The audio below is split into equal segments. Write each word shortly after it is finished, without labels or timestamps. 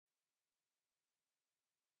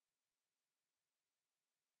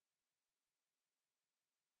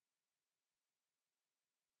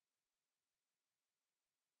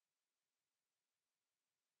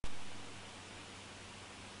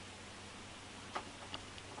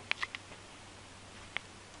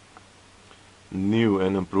new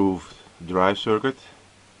and improved drive circuit,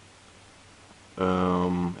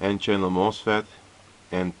 N-channel MOSFET,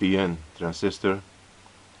 NPN transistor,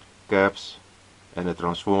 caps and a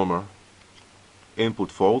transformer,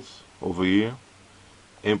 input volts over here,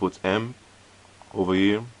 input amp over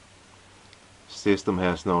here. System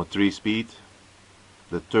has now 3-speed,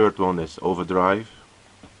 the third one is overdrive.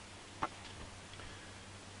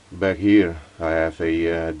 Back here I have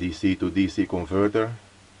a DC to DC converter,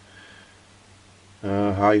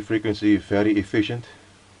 high frequency, very efficient.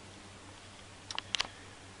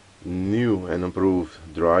 New and improved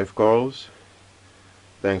drive coils,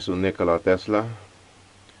 thanks to Nikola Tesla,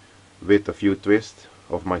 with a few twists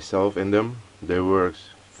of myself in them. They works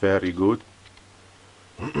very good.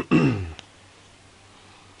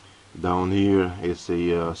 Down here is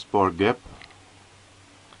a spark gap,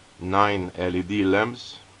 9 LED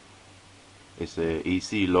lamps, it's a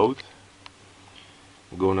AC load.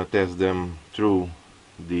 Gonna test them through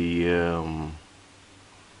the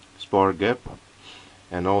spark gap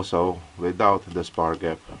and also without the spark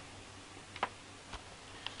gap.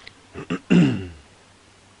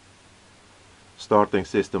 Starting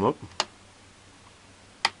system up.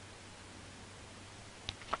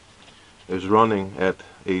 Is running at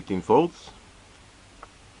 18 volts.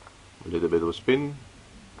 A little bit of a spin.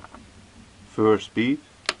 First speed.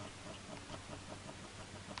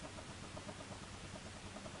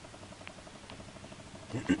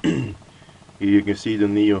 Here you can see the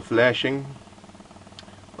neon flashing.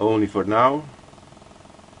 Only for now.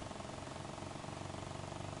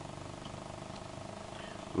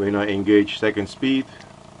 When I engage second speed,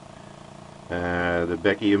 the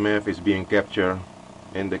back EMF is being captured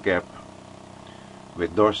in the cap,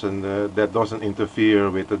 that doesn't interfere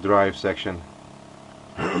with the drive section.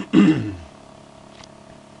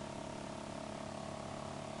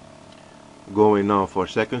 Going now for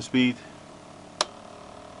second speed.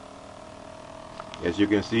 As you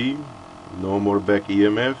can see, no more back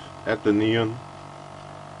EMF at the neon.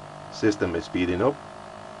 System is speeding up.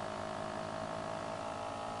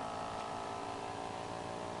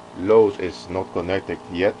 Load is not connected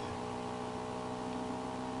yet.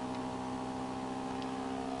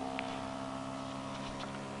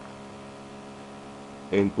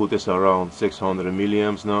 Input is around 600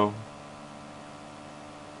 milliamps now.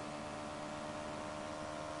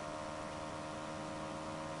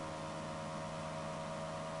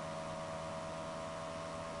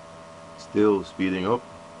 Still speeding up.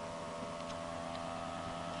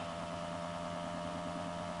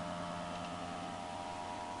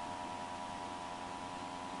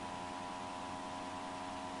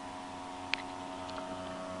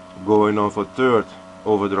 Going on for third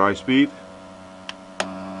overdrive speed.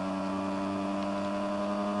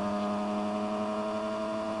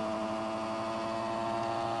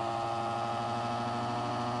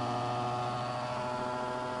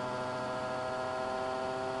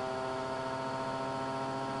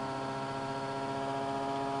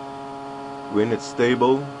 When it's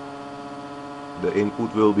stable, the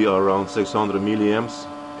input will be around 600 milliamps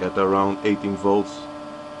at around 18 volts.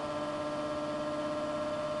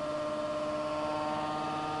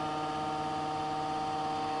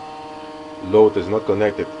 Load is not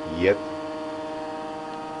connected yet.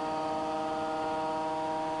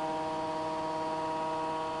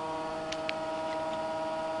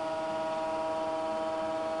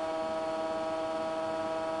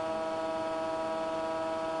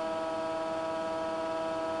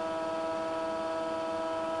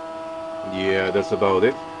 Yeah, that's about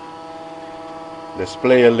it. Let's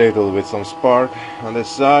play a little with some spark on the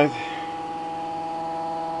side.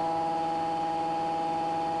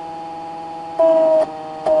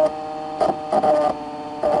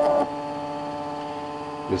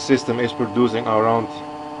 The system is producing around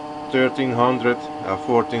 1300 or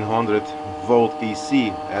 1400 volt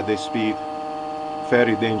EC at this speed.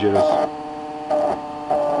 Very dangerous.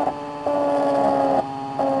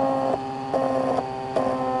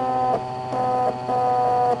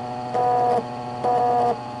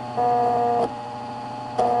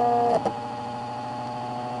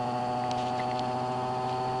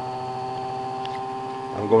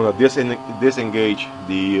 I'm going to disengage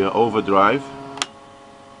the overdrive,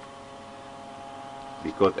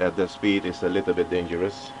 because at that speed it's a little bit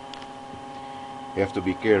dangerous. You have to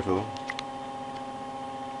be careful.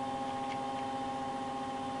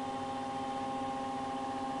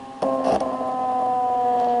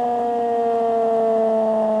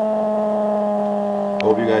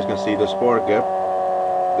 Hope you guys can see the spark gap,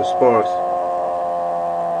 the sparks.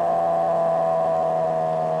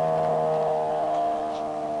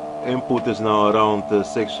 Input is now around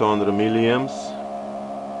 600 milliamps.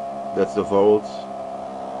 That's the volts.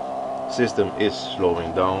 System is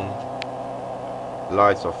slowing down.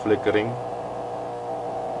 Lights are flickering.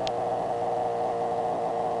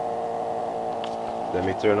 Let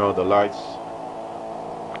me turn out the lights.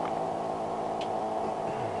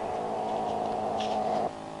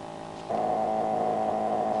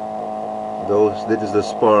 This is the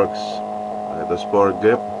sparks, the spark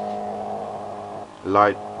gap.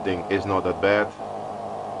 Lighting is not that bad.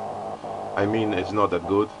 I mean, it's not that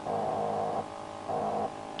good.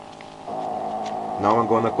 Now I'm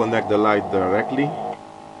gonna connect the light directly.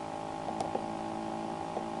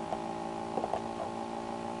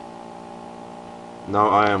 Now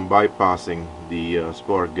I am bypassing the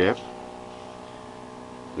spark gap.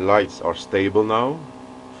 Lights are stable now,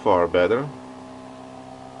 far better.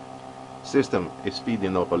 System is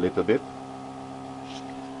speeding up a little bit,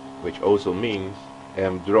 which also means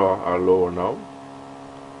amp draw are lower now.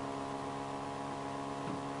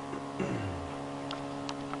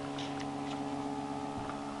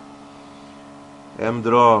 Amp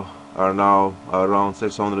draw are now around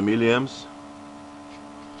 600 milliamps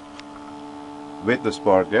with the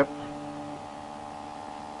spark gap.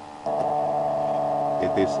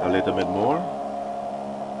 It is a little bit more.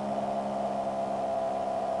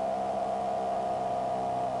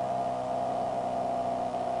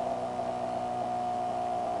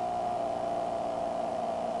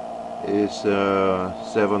 Is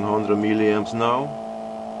 700 milliamps now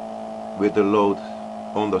with the load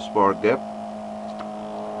on the spark gap.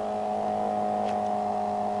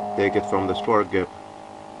 Take it from the spark gap,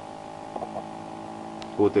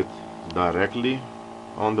 put it directly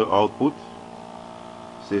on the output.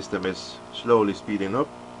 System is slowly speeding up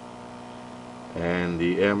and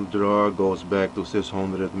the amp draw goes back to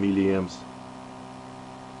 600 milliamps.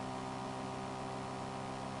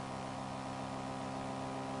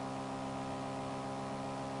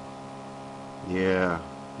 Yeah,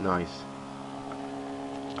 nice.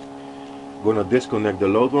 Gonna disconnect the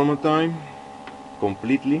load one more time,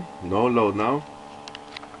 completely, no load now.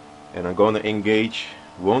 And I'm gonna engage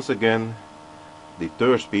once again the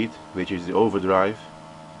third speed, which is the overdrive,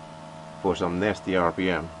 for some nasty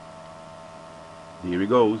RPM. Here he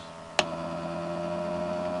goes.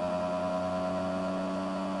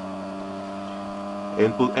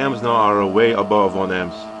 Input amps now are way above 1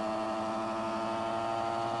 amps.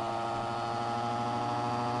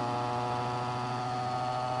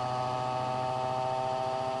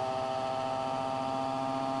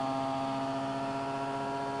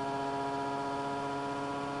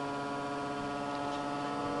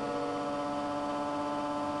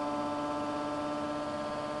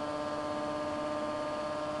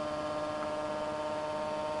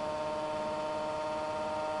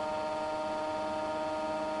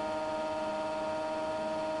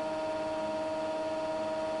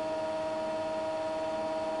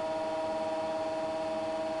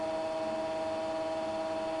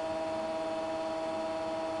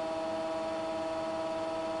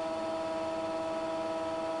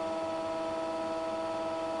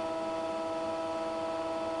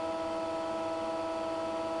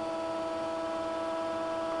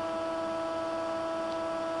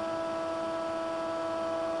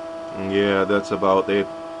 Yeah, that's about it.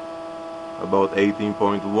 About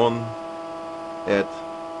 18.1 at,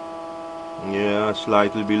 yeah,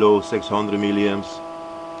 slightly below 600 milliamps.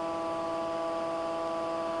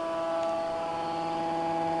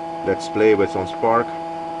 Let's play with some spark,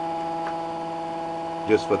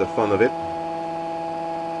 just for the fun of it.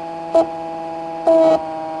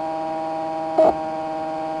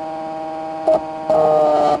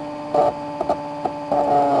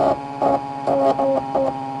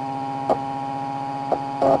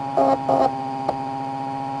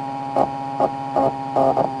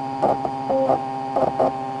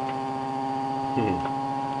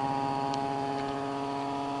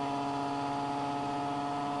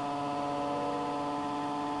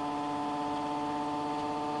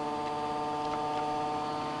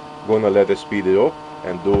 Gonna let it speed it up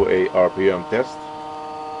and do a RPM test.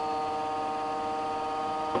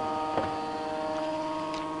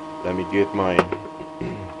 Let me get my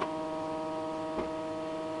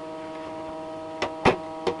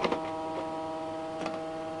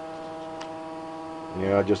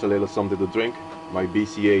yeah, just a little something to drink. My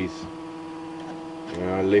BCAs,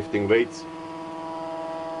 lifting weights.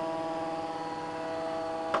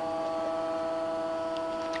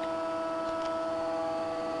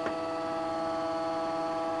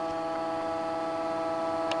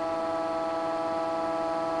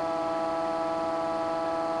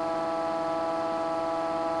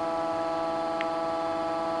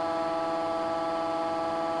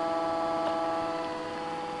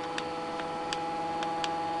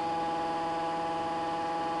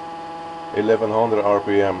 1100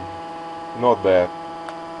 RPM, not bad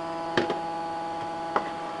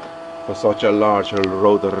for such a large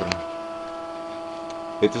rotor.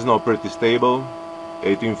 It is now pretty stable.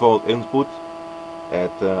 18 volt input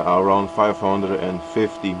at around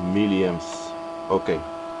 550 milliamps. Okay,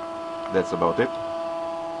 that's about it.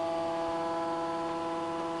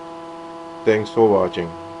 Thanks for watching.